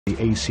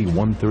the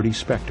AC-130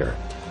 Spectre,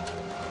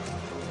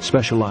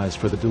 specialized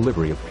for the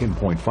delivery of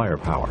pinpoint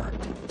firepower.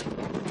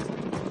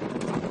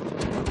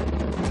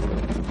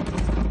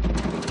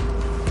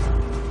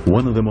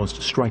 One of the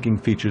most striking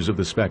features of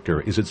the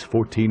Spectre is its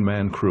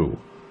 14-man crew.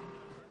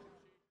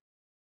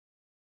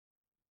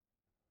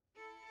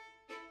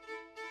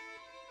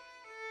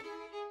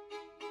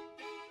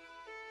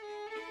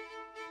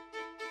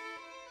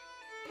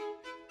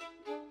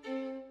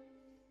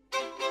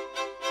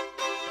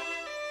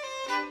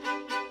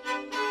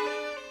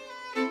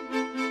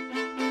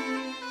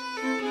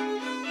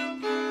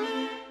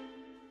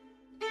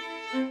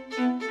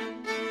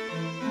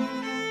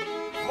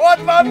 Вот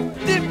вам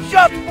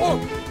девчатку!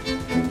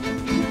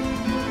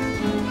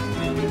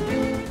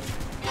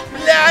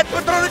 Блядь,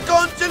 патроны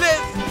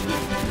кончились!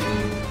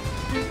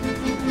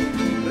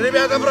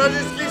 Ребята,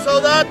 вражеский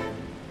солдат!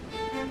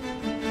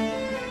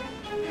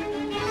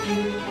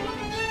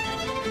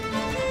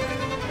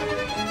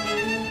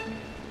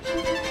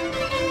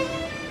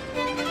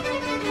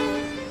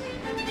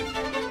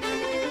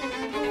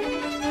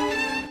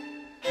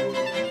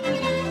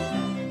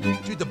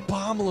 Dude, the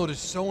bomb load is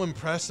so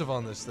impressive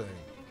on this thing.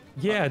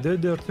 Yeah,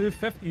 dude, they're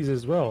 250s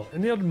as well,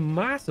 and they're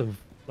massive,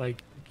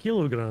 like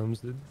kilograms.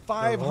 Dude.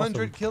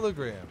 500 awesome.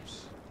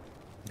 kilograms.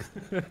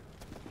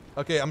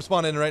 Okay, I'm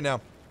spawning in right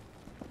now.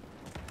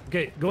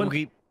 Okay, go in.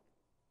 Okay.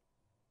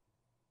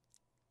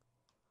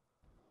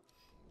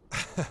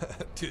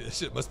 Dude, this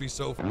shit must be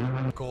so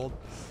cold.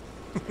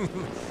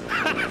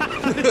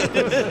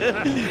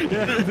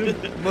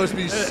 Must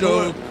be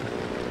so.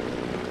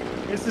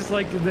 This is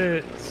like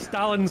the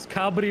Stalin's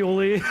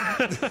cabriolet.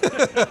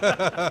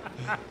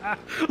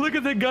 Look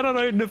at the gunner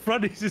out in the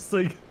front. He's just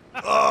like,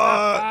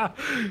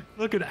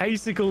 look at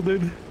icicle,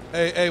 dude.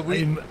 Hey,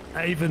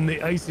 Ivan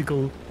the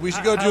icicle. We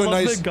should go do I a love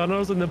nice. the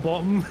gunners in the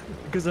bottom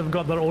because they've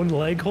got their own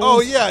leg holes.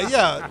 Oh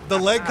yeah, the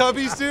leg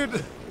cubbies,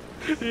 dude.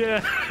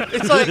 Yeah.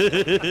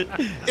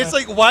 It's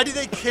like, why do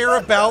they care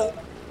about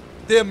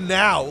them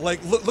now?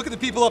 Like, look at the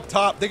people up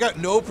top. They got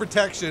no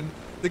protection.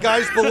 The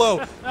guys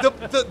below.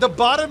 The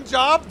bottom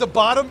job, the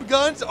bottom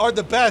guns are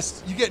the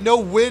best. You get no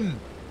win.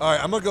 All right,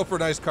 I'm gonna go for a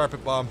nice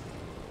carpet bomb.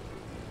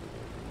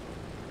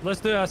 Let's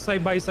do a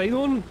side-by-side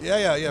one.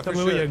 Yeah, Tell for me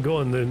sure. where you're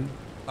going, then.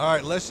 All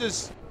right, let's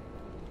just.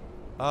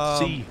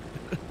 C.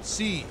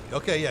 C.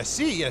 Okay, yeah,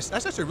 C. Yes,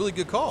 that's actually a really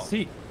good call.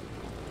 See.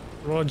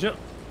 Roger.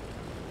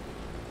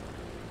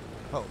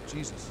 Oh,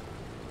 Jesus.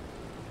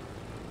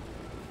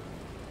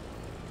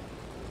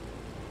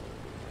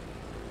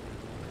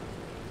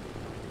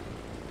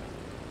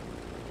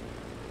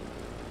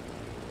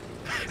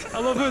 I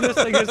love how this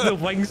thing is the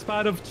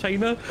wingspan of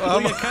China.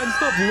 Like, I can't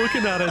stop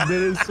looking at it,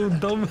 dude. It's so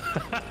dumb.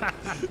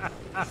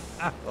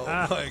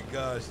 Oh my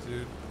gosh,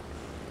 dude.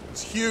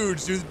 It's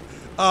huge, dude.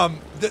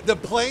 The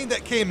plane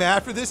that came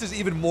after this is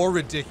even more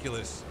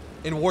ridiculous.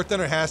 And War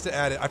Thunder has to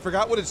add it. I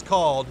forgot what it's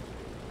called.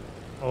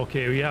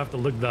 Okay, we have to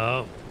look that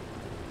up.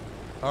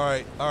 All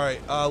right.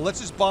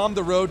 Let's just bomb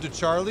the road to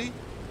Charlie.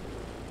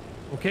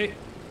 Okay.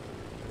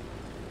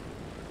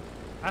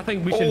 I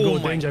think we should go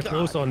my danger God.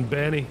 close on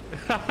Benny.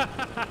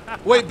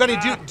 Wait, Benny,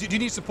 do you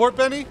need support,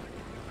 Benny?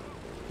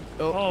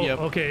 Oh, Yep.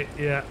 okay,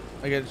 yeah.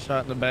 I got a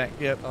shot in the back.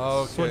 Yep.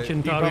 Okay. Switching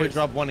You probably targets.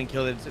 dropped one and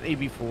killed it. It's an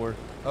AB4.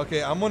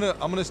 Okay, I'm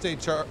gonna stay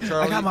Charlie.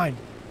 I got mine.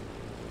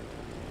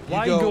 You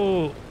Why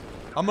go?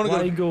 I'm gonna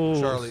Why go go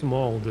Charlie.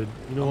 small, dude?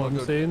 You know I'm what gonna I'm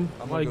go- saying?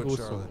 I'm Why gonna go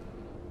small? Charlie.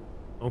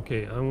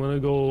 Okay, I'm gonna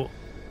go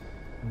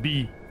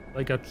B,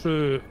 like a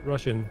true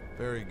Russian.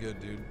 Very good,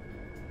 dude.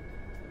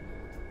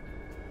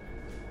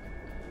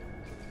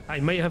 I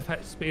might have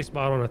hit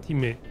spacebar on a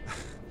teammate.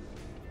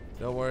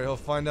 Don't worry, he'll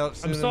find out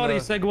soon. I'm sorry,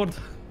 Sigurd.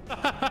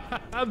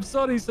 I'm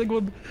sorry,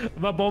 Sigurd.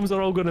 My bombs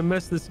are all gonna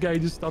miss. This guy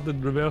just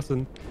started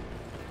reversing.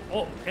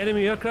 Oh,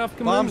 enemy aircraft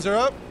coming Bombs in. are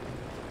up.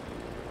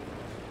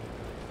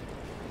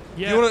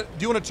 Yeah. Do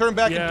you wanna turn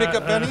back and pick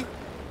up Benny?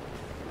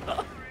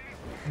 Got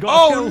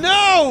Oh killed.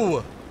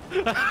 no!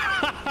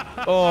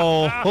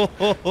 Oh.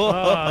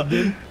 Ah,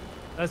 dude.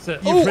 That's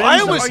it. Oh, I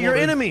Those almost- are your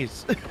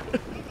enemies.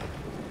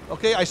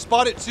 Okay, I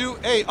spot it too.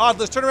 Hey, Odd,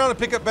 let's turn around and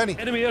pick up Benny.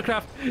 Enemy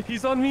aircraft.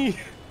 He's on me.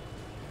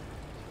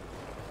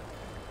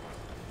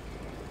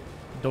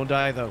 Don't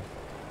die though.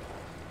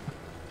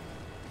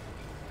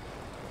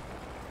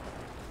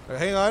 All right,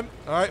 hang on.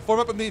 All right, form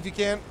up with me if you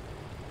can.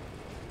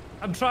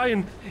 I'm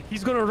trying.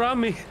 He's gonna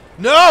ram me.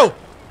 No!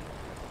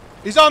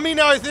 He's on me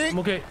now, I think. I'm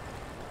okay.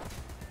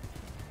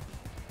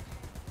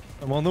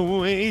 I'm on the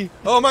way.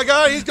 Oh my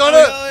God, he's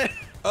gonna.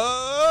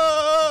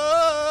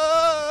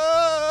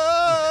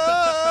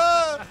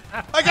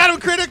 I got him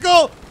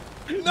critical.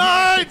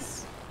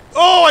 Nice.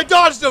 Oh, I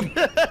dodged him.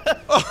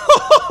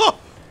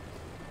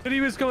 And he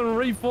was coming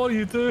right for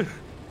you too.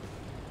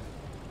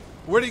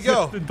 Where'd he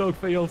go? The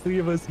dogfight, all three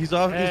of us. He's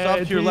off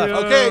to your left.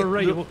 Okay.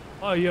 Right.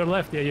 Oh, you're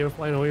left. Yeah, you're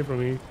flying away from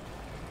me.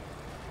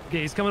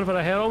 Okay, he's coming for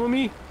a head on with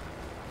me.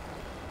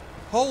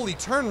 Holy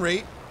turn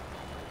rate.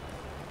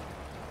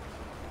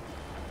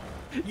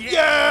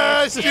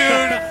 Yes,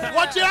 dude.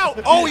 Watch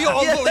out. Oh, he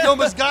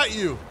almost got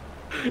you.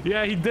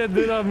 Yeah, he did.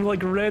 Dude, I'm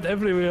like red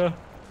everywhere.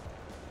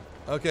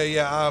 Okay,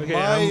 yeah. Okay,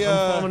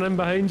 I'm coming in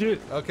behind you.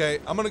 Okay,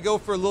 I'm gonna go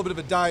for a little bit of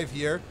a dive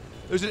here.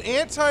 There's an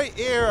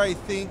anti-air, I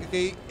think.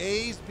 Okay,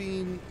 A's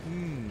being.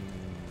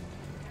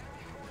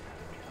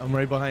 I'm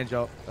right behind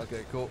y'all.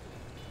 Okay, cool.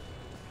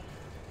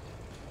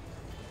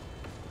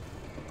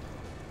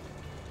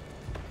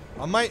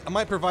 I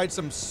might provide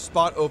some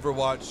spot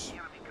overwatch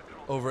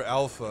over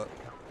Alpha.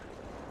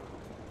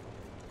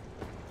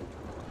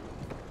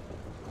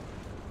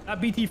 That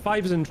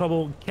BT5 is in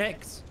trouble.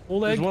 Kex,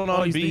 Oleg. There's one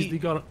on B. He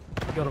got him.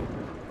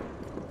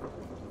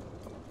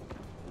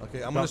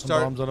 Okay, I'm Got gonna some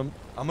start. bombs on him.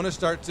 I'm gonna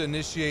start to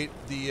initiate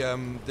the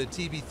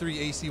TB-3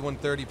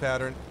 AC-130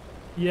 pattern.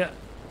 Yeah,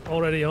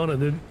 already on it,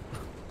 dude.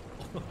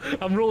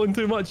 I'm rolling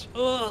too much.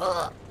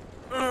 Ugh.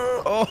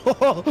 Oh,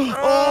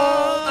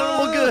 that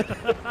don't look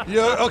good.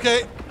 Yeah.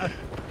 Okay.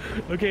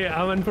 Okay,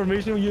 I'm in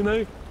formation with you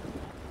now.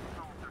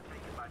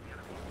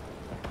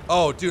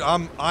 Oh, dude,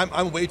 I'm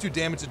way too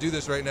damaged to do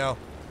this right now.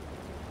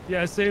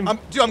 Yeah, same. I'm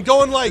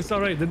going like It's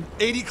alright, dude.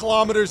 80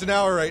 kilometers an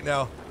hour right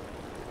now.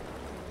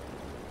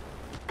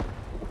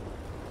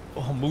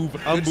 Oh, I'm moving.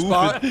 I'm Good moving.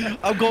 spot.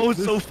 I'm going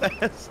so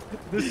fast.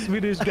 This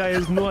Swedish guy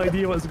has no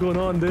idea what's going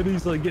on, dude.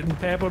 He's like getting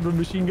peppered with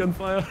machine gun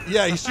fire.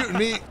 Yeah, he's shooting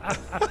me.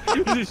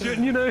 He's just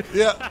shooting you now.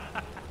 Yeah.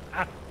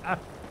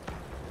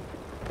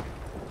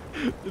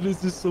 It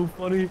is just so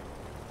funny.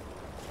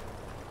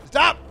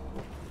 Stop!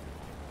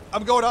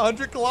 I'm going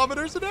 100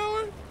 kilometers an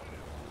hour.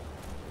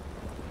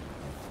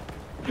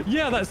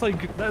 Yeah, that's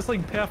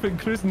like perfect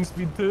cruising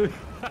speed too.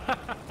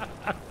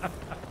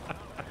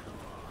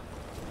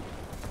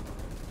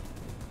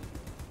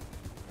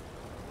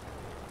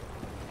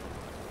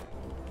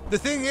 The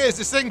thing is,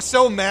 this thing's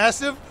so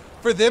massive,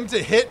 for them to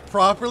hit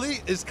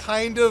properly is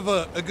kind of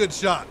a good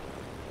shot.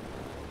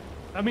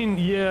 I mean,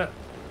 yeah.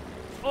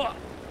 Oh,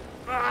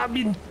 I've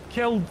been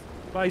killed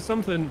by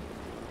something.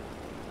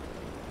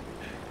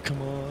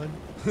 Come on.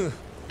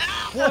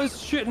 What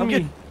is shooting I'm me?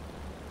 getting-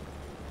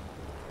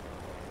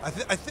 I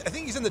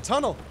think he's in the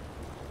tunnel.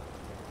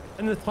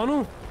 In the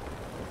tunnel?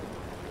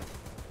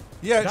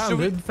 Yeah, Damn, should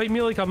dude, fight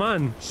me like a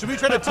man. we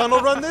try to tunnel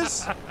run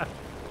this?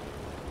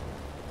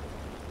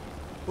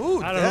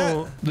 Ooh, I don't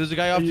know. There's a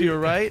guy off to your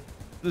right.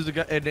 There's a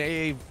guy, an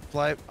AA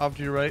fly off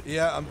to your right.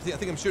 Yeah, I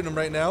think I'm shooting him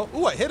right now.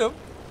 Ooh, I hit him.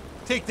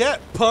 Take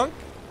that, punk.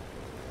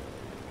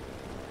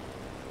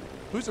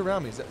 Who's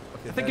around me? Is that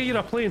okay? I think I hear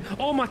a plane.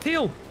 Oh, my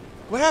tail!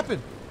 What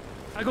happened?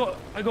 I got,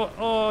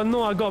 oh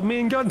no, I got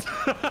main guns.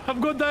 I've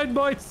got down,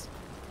 boys.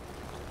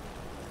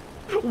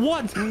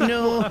 What?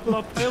 No.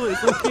 My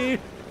pilot's okay.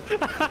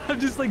 I'm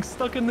just like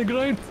stuck in the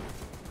ground.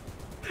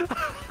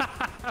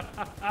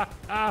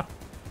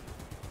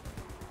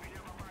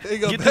 There you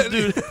go, Get Ben.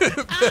 this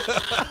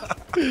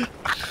dude.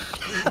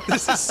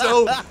 This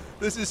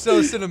is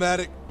so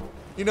cinematic.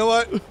 You know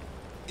what?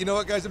 You know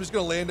what, guys? I'm just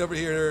gonna land over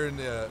here and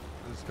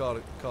just call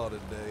it a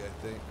day.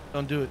 I think.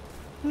 Don't do it.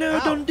 No, Ow.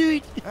 don't do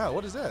it. Ow,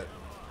 what is that?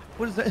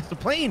 What is that? It's a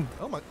plane.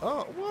 Oh my!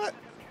 Oh, what?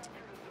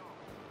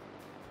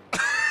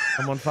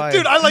 I'm on fire.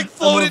 Dude, I like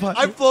floated. I'm on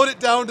I fire. floated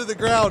down to the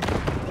ground.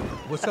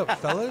 What's up,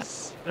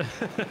 fellas?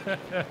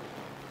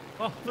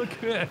 Oh, look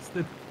at this.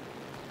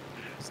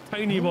 This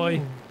tiny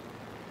boy.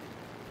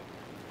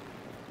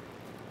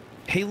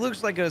 He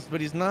looks like us,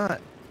 but he's not.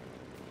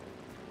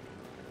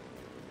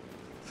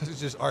 This is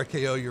just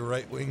RKO your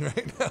right wing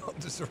right now.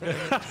 Just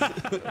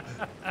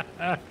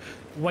right.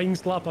 Wing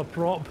slap a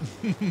prop.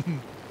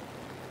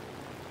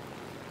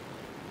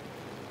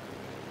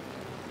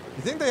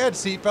 You think they had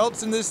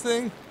seatbelts in this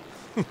thing?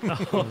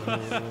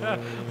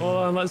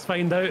 Oh, and let's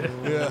find out.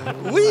 Yeah.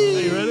 Are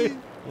Whee! you ready?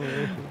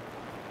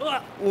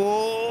 Ah,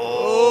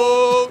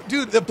 Oh,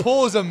 dude, the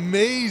pull is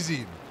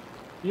amazing.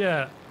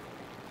 yeah.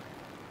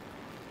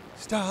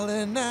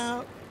 Stalling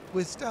out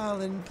with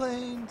stalling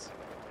planes.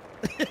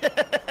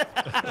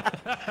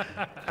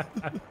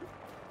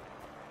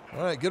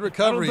 All right, good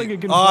recovery. think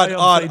it can Odd.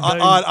 fly upside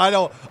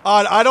down.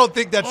 I don't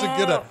think that's a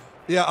good. Oh.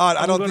 Yeah, odd.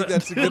 I I'm don't gonna- think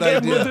that's a good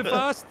I'm moving idea.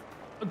 fast.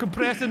 I'm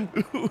compressing.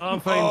 I'm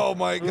fine. Oh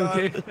my god.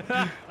 Okay.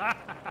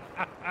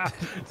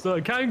 So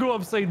I can't go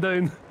upside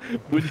down.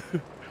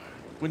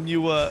 When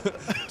you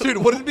Dude,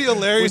 wouldn't it be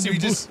hilarious When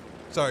if you you just?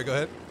 Sorry, go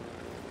ahead.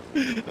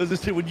 I was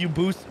just saying, when you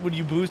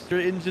boost your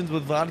engines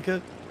with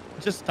vodka,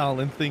 just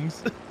stalling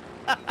things.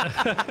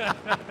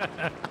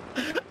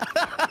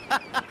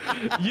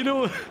 You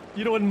know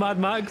in Mad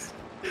Max,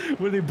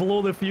 where they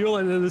blow the fuel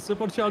into the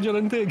supercharger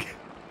intake.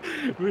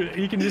 Where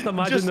you can just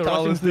imagine Just the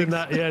stalling Russians doing things.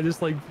 that. Yeah,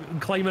 just like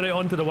climbing out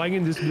onto the wing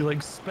and just be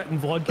like spitting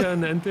vodka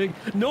in the intake.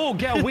 No,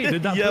 get away,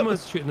 dude! That Yep.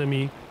 Puma's shooting at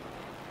me.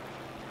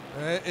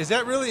 Is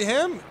that really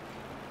him?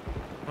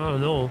 I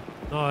don't know.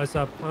 No, it's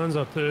a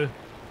Panzer II.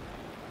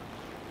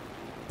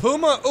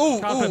 Puma.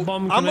 Ooh, Carpet ooh.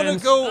 bomb I'm gonna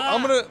commenced. go.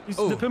 I'm gonna.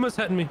 The Ooh. Puma's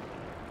hitting me.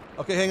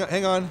 Okay,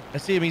 hang on. I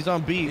see him. He's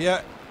on B.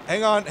 Yeah,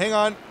 hang on.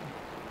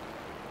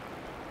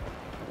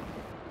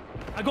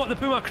 I got the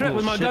Puma crit Oh,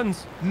 with my shit.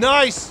 guns.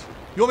 Nice.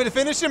 You want me to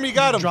finish him? You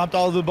got him. Dropped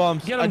all the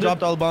bombs. Get him, I dude.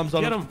 dropped all the bombs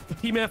on Get him. him.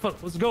 Team effort.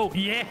 Let's go.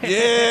 Yeah.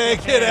 Yeah,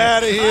 get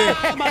out of here.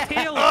 Oh, my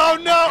tail. Oh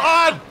no,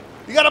 on.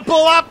 You gotta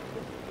pull up.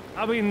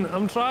 I mean,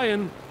 I'm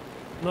trying.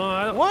 No,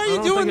 Why are I you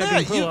don't doing think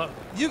I that? can pull up.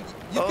 You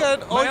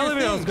got all My your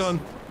elevator's things. gone.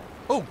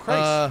 Oh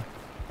Christ!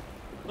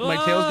 My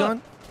tail's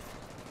gone.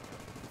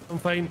 I'm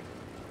fine.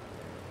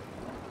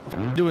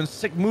 Doing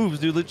sick moves,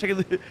 dude. Look, check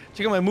out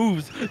my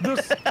moves.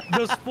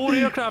 There's 4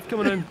 aircraft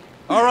coming in.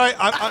 All right,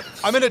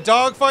 I'm in a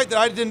dogfight that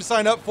I didn't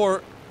sign up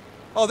for.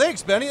 Oh,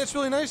 thanks, Benny. That's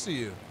really nice of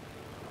you.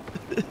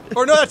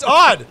 Or no, that's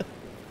odd.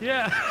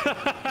 Yeah.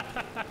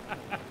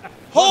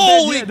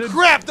 Holy Yeah, dude.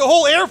 crap! The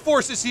whole Air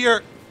Force is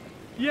here.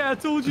 Yeah, I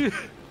told you.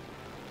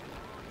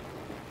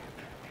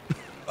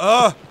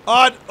 Odd.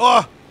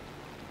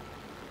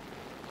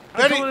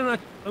 Benny.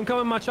 I'm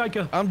coming, my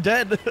chica. I'm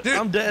dead.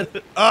 I'm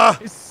dead.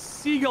 It's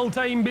seagull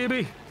time,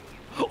 baby.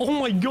 Oh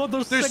my god,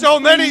 there's There's 6 so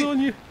many. planes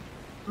on you.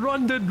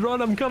 Run, dude, run,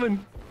 I'm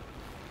coming.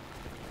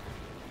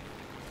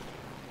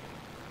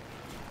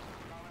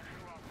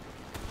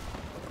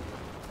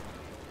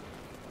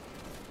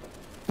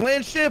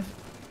 Land ship,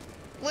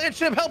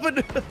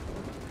 helping.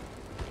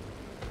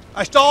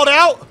 I stalled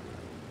out.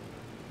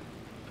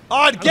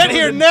 Odd, get coming.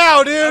 here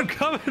now, dude. I'm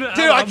coming. Dude,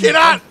 I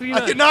cannot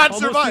almost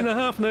survive.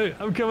 3.5 now.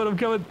 I'm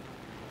coming.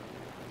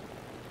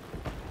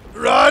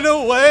 Run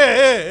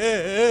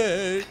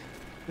away.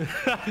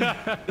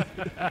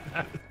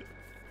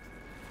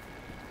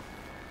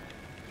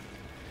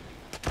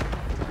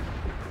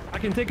 I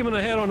can take him in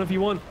a head on if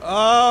you want.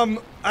 I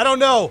don't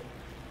know.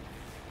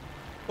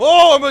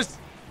 Oh, almost.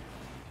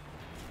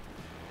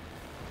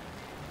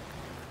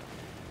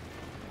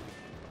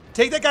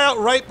 Take that guy out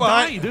right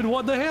behind. Die, dude,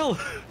 what the hell?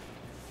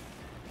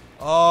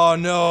 Oh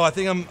no, I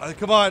think I'm.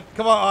 Come on,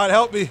 Odd,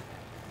 help me.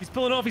 He's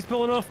pulling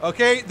off.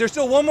 Okay, there's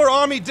still one more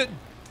army.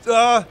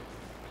 Oh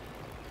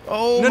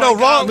No, my no,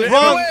 God, they're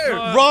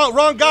everywhere.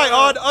 wrong guy,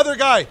 Odd, other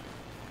guy.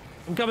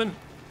 I'm coming.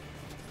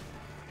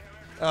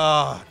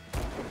 The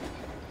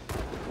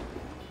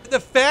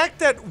fact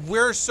that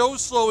we're so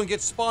slow and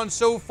get spawned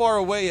so far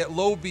away at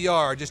low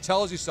BR just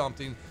tells you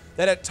something.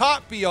 That at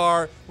top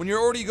BR, when you're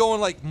already going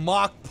like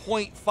Mach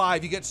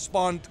 0.5, you get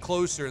spawned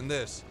closer in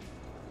this.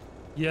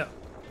 Yeah.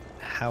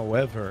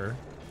 However,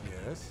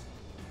 Yes.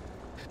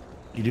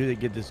 you do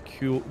get this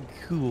cool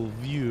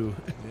view.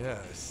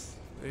 Yes.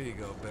 There you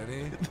go,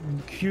 Benny.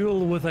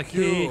 Cool with a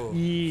Cool.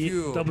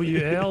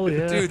 K-E-W-L,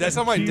 yeah. Dude, that's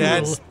how my Cool.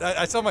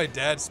 that's how my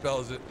dad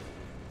spells it.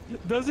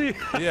 Does he?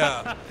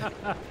 Yeah.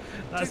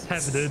 That's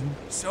heavy, dude.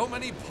 So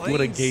many planes.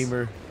 What a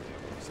gamer.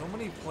 So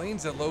many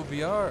planes at low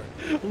BR.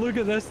 Look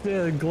at this,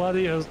 there,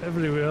 gladiators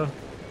everywhere.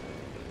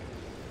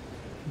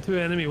 2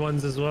 enemy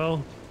ones as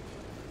well.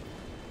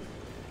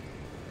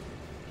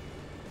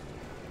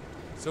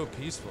 So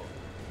peaceful.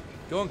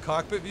 Go in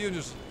cockpit view and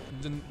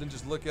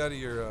just look out of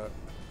your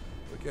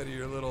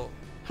little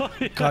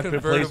Cockpit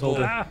convertible.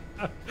 placeholder.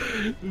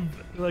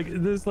 Like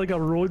there's like a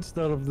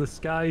roadster of the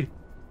sky.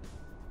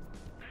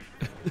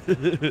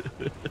 Except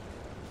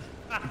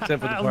for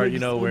the part, you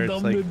know, where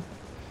it's like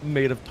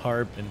made of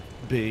tarp and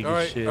big All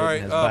as right, shit. all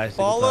and has right.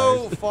 bicycle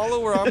tires. Follow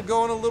where I'm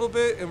going a little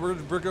bit, and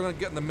we're gonna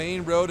get in the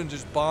main road and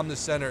just bomb the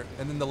center,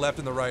 and then the left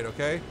and the right.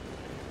 Okay?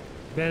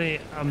 Benny,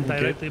 I'm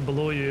directly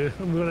below you.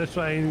 I'm gonna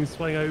try and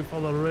swing out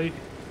for the right.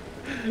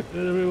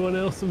 And everyone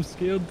else, I'm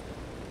scared.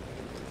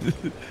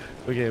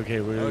 Okay,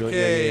 we're gonna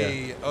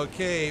Okay, go.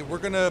 okay. We're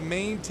gonna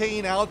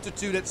maintain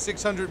altitude at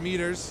 600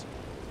 meters.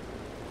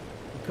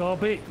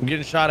 Copy. I'm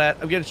getting shot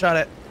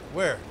at.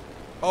 Where?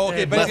 Oh, okay.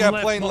 Hey, Ben's bottom got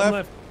a plane bottom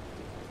left.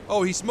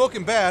 Oh, he's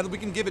smoking bad. We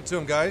can give it to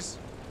him, guys.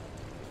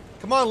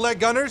 Come on, leg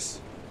gunners.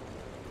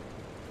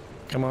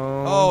 Come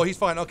on. Oh, he's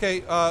fine.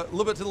 Okay, a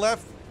little bit to the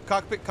left.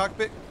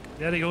 Cockpit.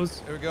 There he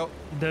goes. There we go.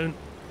 Down.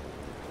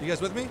 You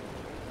guys with me?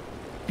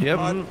 Yep.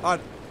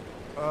 Odd.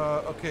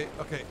 Okay.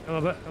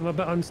 I'm a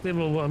bit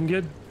unstable, but I'm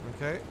good.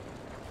 Okay.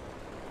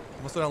 I'm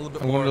gonna slow down a little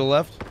bit I'm more. going to the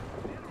left.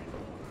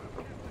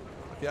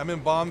 Okay, I'm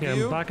in bomb Okay,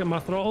 view. I'm back at my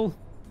throttle.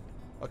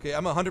 Okay,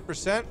 I'm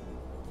 100%.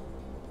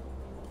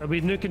 Are we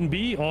nuking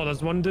B? Oh,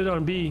 there's one dude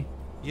on B.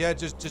 Yeah,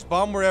 just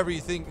bomb wherever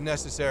you think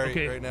necessary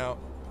Okay. right now.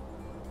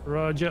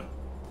 Roger.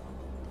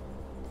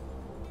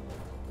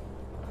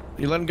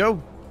 You let him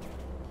go.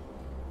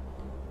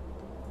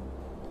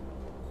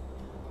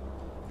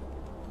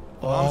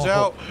 Bombs Oh.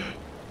 out.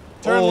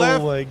 Turn Oh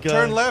left. my God.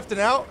 Turn left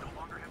and out.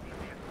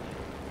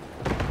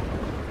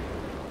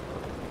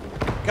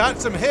 Got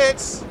some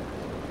hits.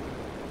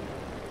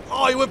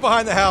 Oh, he went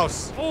behind the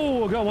house.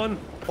 Oh, I got one.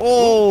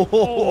 Oh.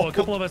 Oh, a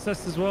couple of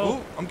assists as well.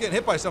 Ooh, I'm getting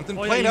hit by something.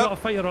 Oh, yeah, Plane you got a up.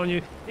 fighter on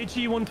you.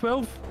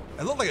 HE-112.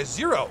 It looked like a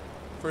 0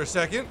 for a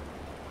second.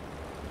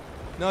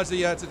 No, it's a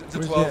it's a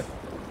Where's 12.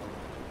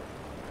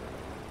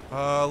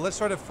 Let's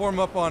try to form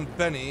up on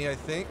Benny, I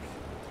think.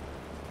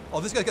 Oh,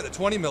 this guy's got the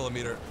 20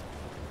 millimeter.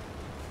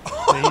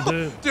 Yeah, you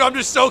do. Dude, I'm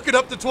just soaking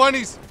up the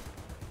 20s.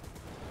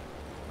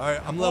 All right,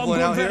 I'm Oh, I'm leveling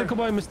going out here. vertical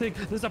by mistake.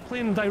 There's a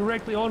plane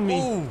directly on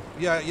me. Ooh,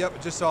 yeah, yep,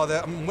 just saw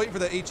that. I'm waiting for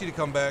the HE to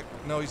come back.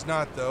 No, he's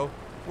not though.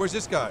 Where's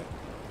this guy?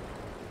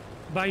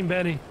 Behind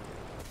Benny.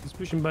 He's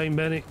pushing behind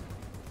Benny.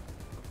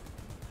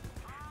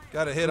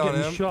 Got a hit I'm on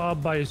getting him. shot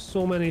up by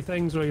so many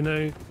things right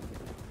now.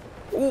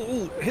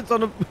 Ooh, hits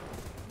on him.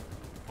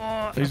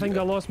 I think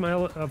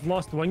I've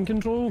lost wing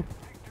control.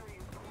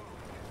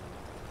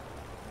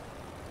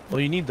 Well,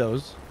 you need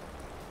those.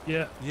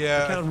 Yeah.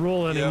 Yeah. I can't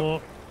roll yep.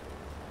 anymore.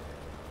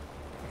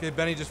 Okay,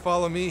 Benny, just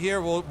follow me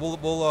here.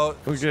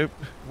 Okay.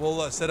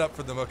 We'll set up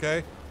for them.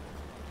 Okay.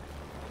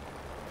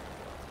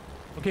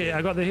 Okay,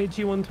 I got the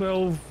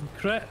HE-112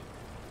 crit.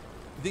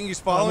 You think he's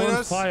following I'm on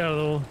us? fire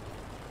though.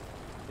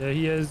 Yeah,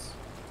 he is.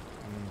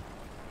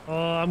 Oh,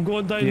 I'm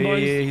going down, Yeah,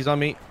 boys. yeah, he's on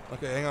me.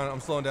 Okay, hang on. I'm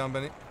slowing down,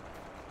 Benny.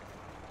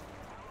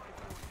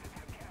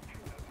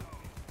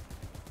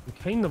 I'm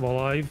kind of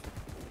alive.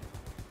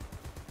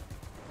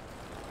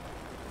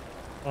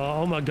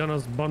 All my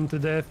gunners burned to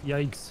death.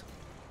 Yikes.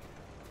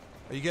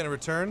 Are you getting a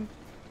return?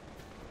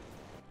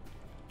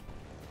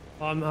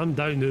 I'm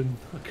down, dude.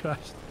 I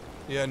crashed.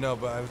 Yeah, no,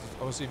 but I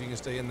want to see if you can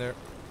stay in there.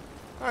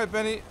 All right,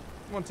 Benny.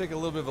 I'm going to take a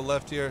little bit of a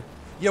left here.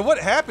 Yeah, what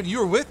happened? You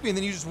were with me, and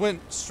then you just went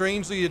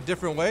strangely a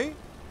different way?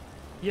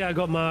 Yeah, I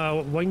got my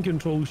wing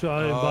control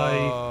shot out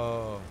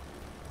Oh.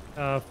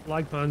 by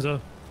Flag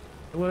Panzer.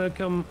 I'm gonna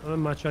come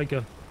on my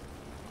Chica.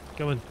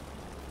 Coming.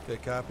 Okay,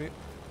 copy.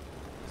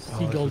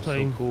 Seagull this is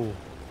time. So cool.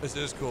 This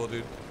is cool,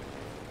 dude.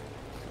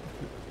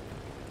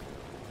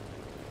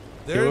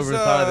 Whoever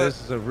thought of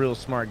this is a real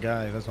smart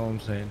guy. That's all I'm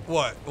saying.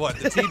 What?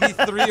 The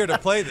TB-3 or to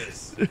play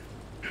this?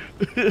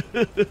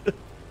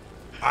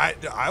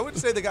 I would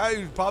say the guy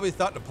who probably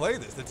thought to play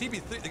this. The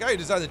TB-3, the guy who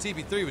designed the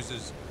TB-3 was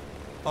just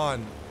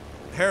on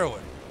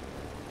heroin.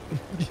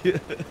 Yeah.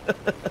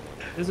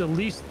 There's at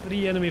least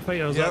 3 enemy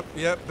fighters. Yep, up.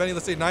 yep. Benny,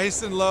 let's say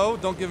nice and low.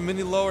 Don't give him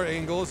any lower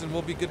angles, and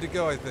we'll be good to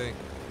go, I think.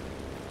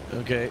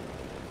 Okay.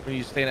 Are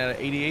you staying at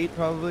 88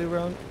 probably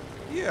around?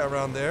 Yeah,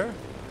 around there.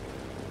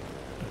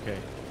 Okay.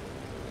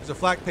 There's a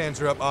flak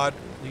panzer up, Odd.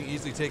 You can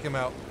easily take him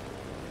out.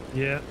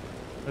 Yeah.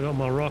 I got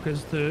my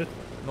rockets too.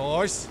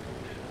 Nice.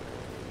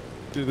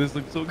 Dude, this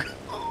looks so good.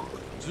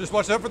 So just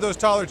watch out for those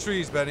taller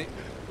trees, Benny.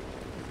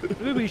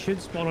 Maybe we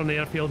should spawn on the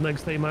airfield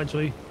next time,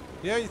 actually.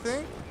 Yeah, you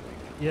think?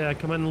 Yeah,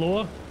 come in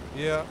lower.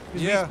 Yeah.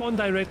 'Cause Yeah. we spawn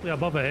directly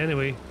above it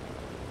anyway.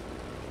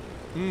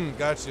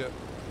 Gotcha.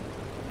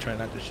 Try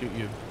not to shoot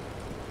you.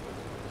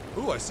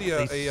 Ooh, I see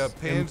a Into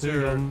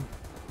panzer. them.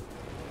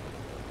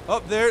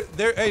 Up there.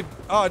 Hey,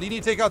 Odd, you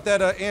need to take out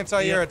that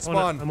anti-air Yeah, at on it,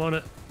 spawn. I'm on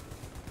it.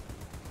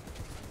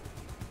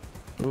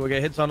 Ooh, I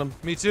got hits on him.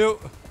 Me too.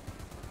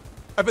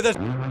 I bet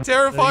that's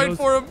terrifying goes.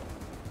 for him.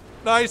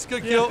 Nice,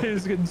 good Yeah, kill.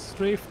 he's getting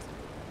strafed.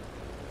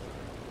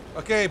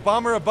 Okay,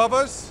 bomber above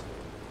us.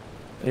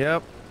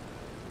 Yep.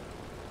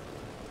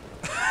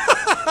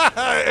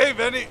 Hey,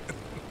 Benny.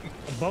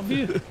 Above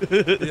you?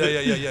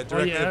 Yeah. Oh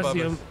Directly yeah, I above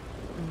see us. him.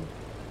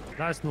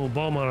 That's no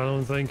bomber, I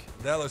don't think.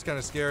 That looks kind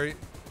of scary.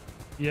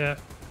 Yeah,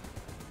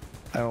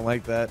 I don't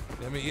like that.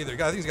 Yeah, me either.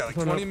 God, I think he's got like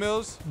Turn 20 up.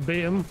 mils.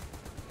 bait him.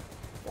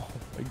 Oh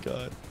my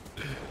god.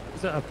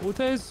 Is that a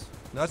Potez?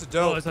 No, that's a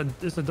Oh, doe.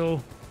 it's a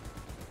doe.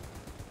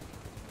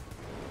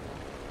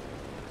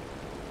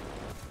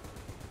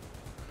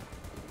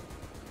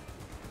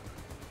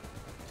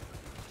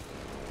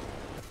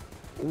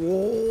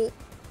 Whoa.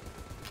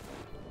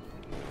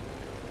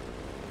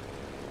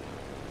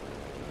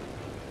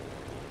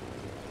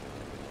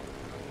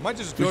 Might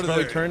just We go should to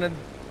probably there. turn it.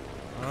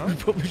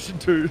 We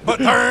should turn. But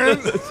turn.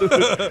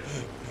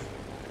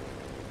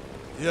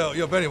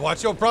 Yo, Benny,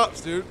 watch your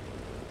props, dude.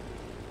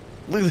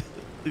 Look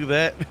at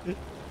that.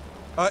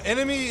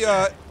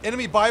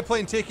 Enemy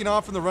biplane taking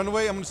off from the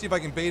runway. I'm gonna see if I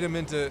can bait him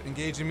into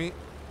engaging me.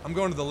 I'm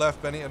going to the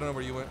left, Benny. I don't know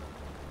where you went.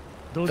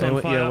 Those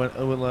on fire. Yeah,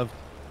 I went left.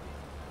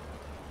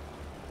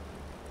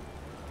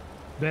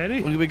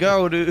 Benny? Here we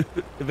go, dude.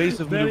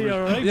 Evasive Benny, maneuvers.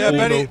 alright? Yeah, Oh,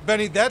 Benny, no.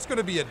 Benny, that's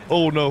gonna be a.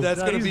 Oh no. That's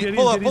Nah, gonna he's be. good,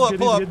 Pull he's up, good, pull he's up, good,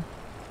 pull he's up. good.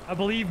 I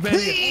believe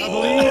Benny. I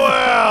believe.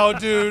 Wow,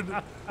 dude.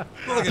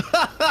 Look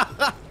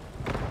at.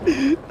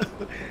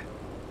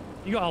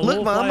 You got a Look,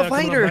 low man, I'm a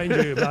flyer coming fighter. up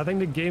behind you, but I think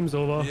the game's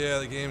over. Yeah,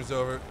 the game's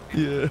over.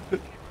 Yeah.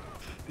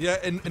 Yeah,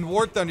 in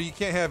War Thunder, you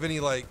can't have any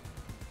like.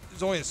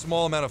 There's only a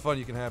small amount of fun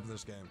you can have in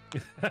this game.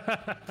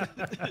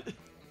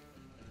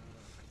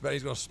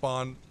 Benny's gonna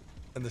spawn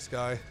in the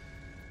sky.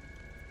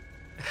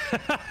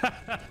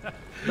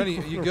 Benny,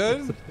 you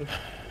good?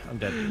 I'm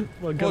dead.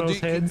 Well, Well, girls'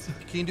 heads.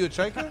 can you do a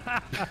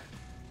Chica?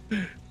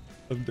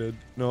 I'm dead.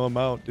 No, I'm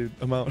out, dude.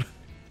 I'm out.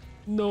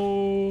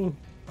 No.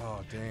 Oh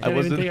dang. Can't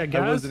even take a I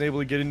gas? wasn't able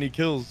to get any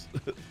kills.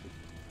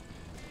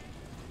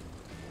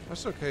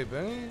 That's okay,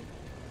 Benny.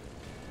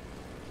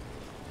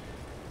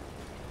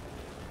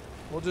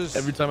 We'll just.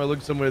 Every time I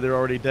look somewhere, they're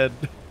already dead.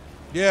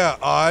 Yeah,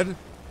 odd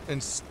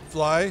and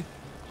fly.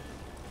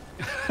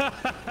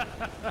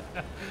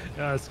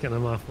 Yeah, it's kind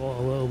of my fault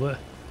a little bit.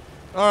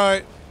 All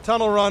right,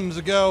 tunnel runs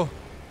a go.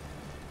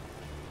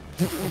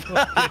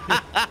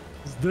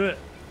 Let's do it.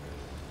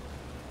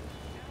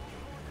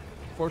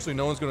 Fortunately,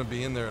 no one's gonna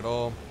be in there at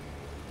all.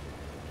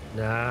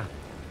 Nah.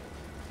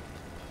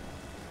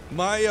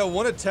 My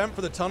one attempt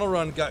for the tunnel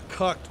run got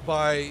cucked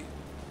by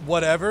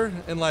whatever,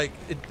 and like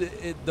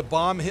the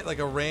bomb hit like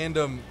a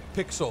random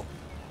pixel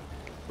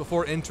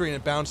before entering.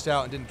 It bounced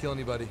out and didn't kill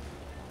anybody.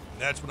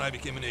 And that's when I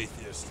became an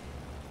atheist.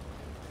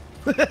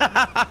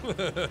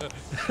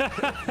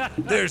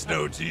 There's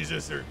no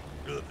Jesus or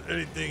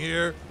anything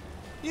here.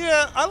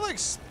 Yeah, I like.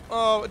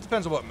 It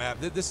depends on what map.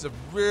 This is a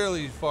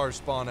really far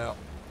spawn out.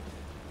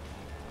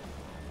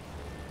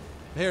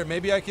 Here,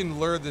 maybe I can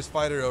lure this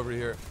fighter over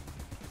here.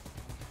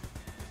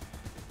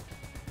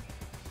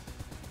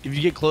 If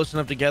you get close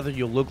enough together,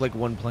 you'll look like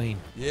one plane.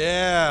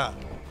 Yeah.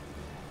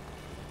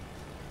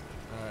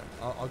 All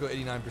right, I'll go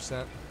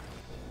 89%.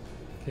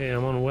 Okay,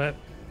 I'm on wet.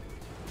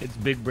 It's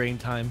big brain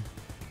time.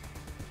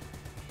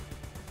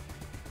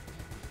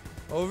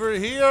 Over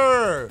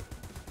here.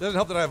 Doesn't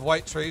help that I have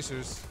white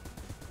tracers.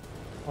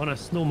 On a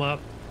snow map.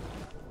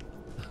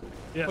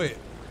 Yeah. Wait,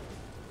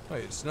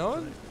 it's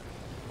snowing?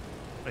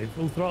 Right,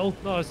 full throttle?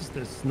 No, it's just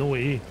it's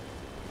snowy.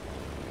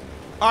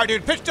 All right,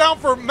 dude, pitch down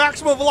for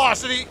maximum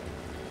velocity.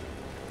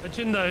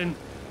 Pitching down.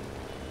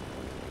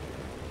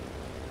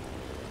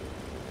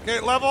 Okay,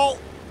 level.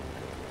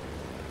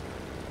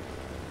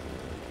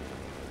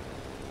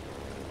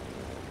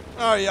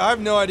 Oh yeah, I have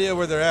no idea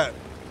where they're at.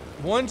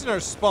 One's in our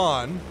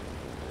spawn.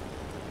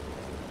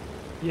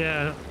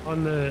 Yeah,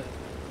 on the...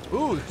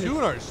 Ooh, two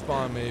in our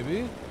spawn,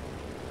 maybe.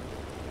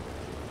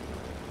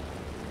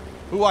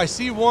 Ooh, I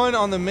see one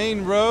on the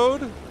main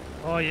road.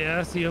 Oh yeah,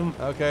 I see him.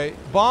 Okay,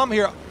 bomb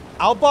here.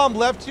 I'll bomb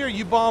left here.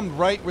 You bomb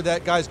right where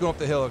that guy's going up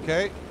the hill,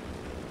 okay?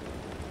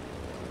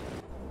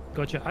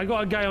 Gotcha. I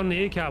got a guy on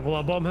the A-cap. Will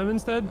I bomb him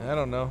instead? I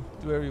don't know.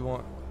 Do whatever you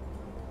want.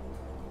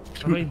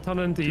 I might turn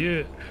into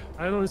you.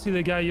 I don't see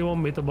the guy you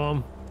want me to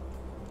bomb.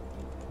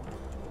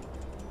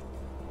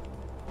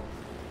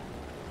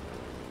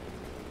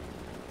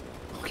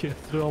 Okay,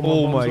 threw all my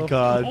Oh bombs my off.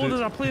 God, Oh, dude.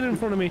 there's a plane in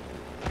front of me.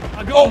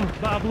 I got him,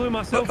 but I blew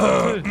myself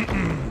up too.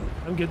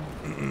 I'm good.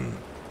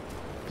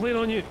 Plane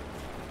on you.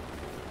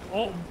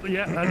 Oh,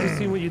 yeah, I just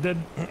seen what you did.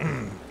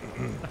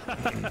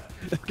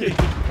 Okay,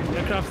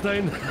 aircraft's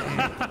down.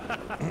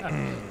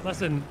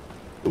 Listen.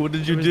 What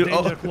did you There do?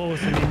 was danger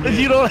close, and he knew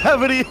You it. don't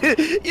have any.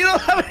 You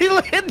don't have any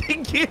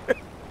landing gear.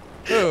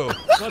 Who?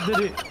 What did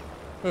he?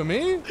 Who,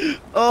 me?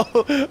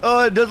 Oh,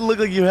 it doesn't look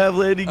like you have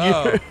landing gear.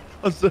 Oh.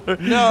 I'm sorry.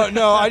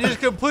 No, I just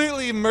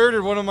completely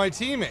murdered one of my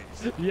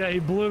teammates. Yeah, he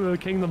blew the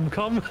Kingdom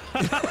Come.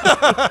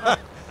 I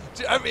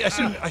mean,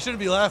 I shouldn't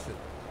be laughing.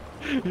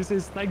 He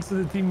says thanks to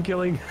the team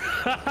killing.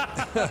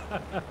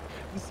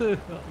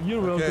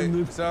 You're welcome, Okay,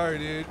 dude. sorry,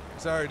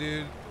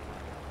 dude.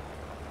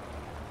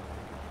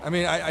 I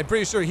mean, I'm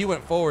pretty sure he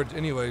went forward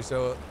anyway,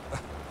 so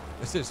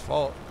it's his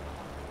fault.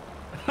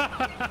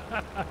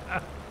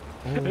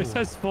 It's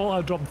his fault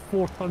I dropped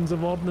 4 tons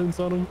of ordnance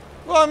on him.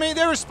 Well, I mean,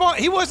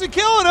 he wasn't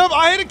killing him.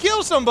 I had to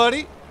kill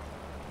somebody.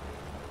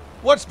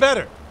 What's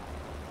better?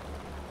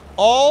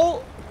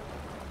 All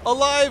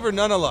alive or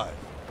none alive?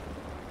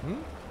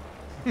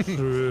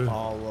 True.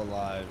 All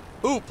alive.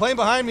 Ooh, plane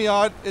behind me,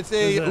 Odd. It's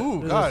a, There's ooh,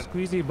 there's God. a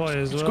squeezy boy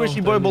as well.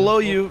 Squishy boy down below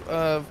there. you.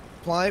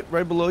 Fly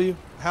right below you.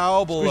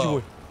 How Squishy below?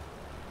 boy.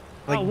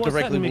 Like Oh, what's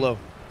directly hitting me? below.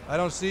 I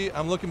don't see.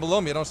 I'm looking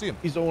below me. I don't see him.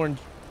 He's orange.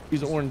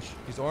 He's orange.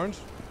 He's orange?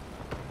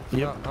 Yep.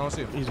 No, I don't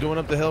see him. He's going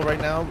up the hill right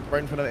now,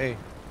 right in front of A.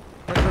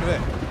 Right in front of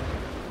it.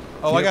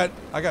 Oh, Yep.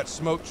 I got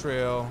smoke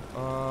trail.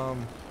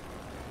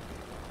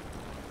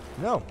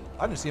 No,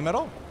 I didn't see him at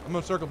all. I'm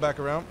gonna circle back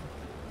around.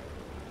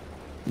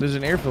 There's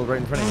an airfield right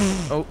in front of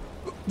you. Oh,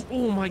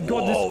 Oh my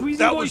god, Whoa, the squeezy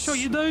that boy was- shot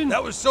you down.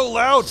 That was so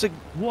loud. sick.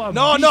 What a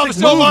No, beast. I'm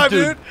still alive,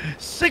 dude.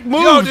 Sick Yo,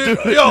 move, dude.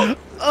 dude. Yo, dude,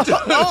 What's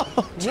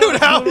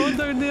how? going on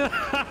down there?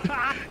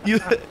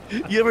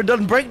 You ever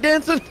done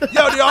breakdancing?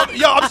 Yo,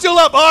 dude, I'm still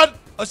up, Bud.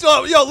 I'm still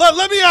up. Yo,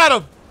 let me at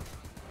him.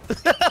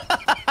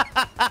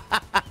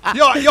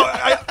 Yo,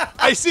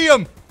 I see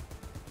him.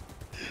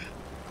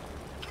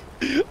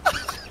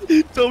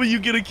 Tell me you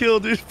get a kill,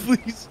 dude,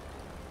 please.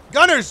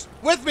 Gunners,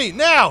 with me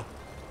now.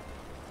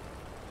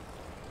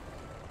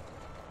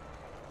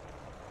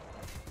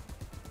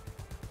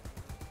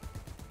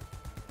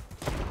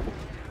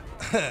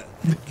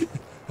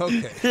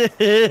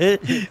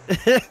 Okay.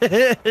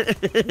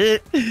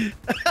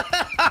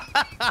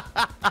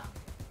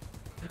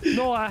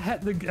 No, I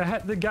hit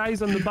the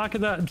guys on the back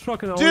of that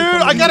truck and Dude,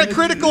 I got a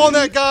critical on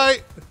that guy.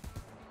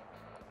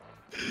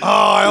 Oh,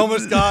 I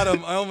almost got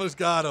him.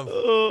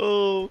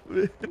 Oh,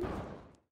 man.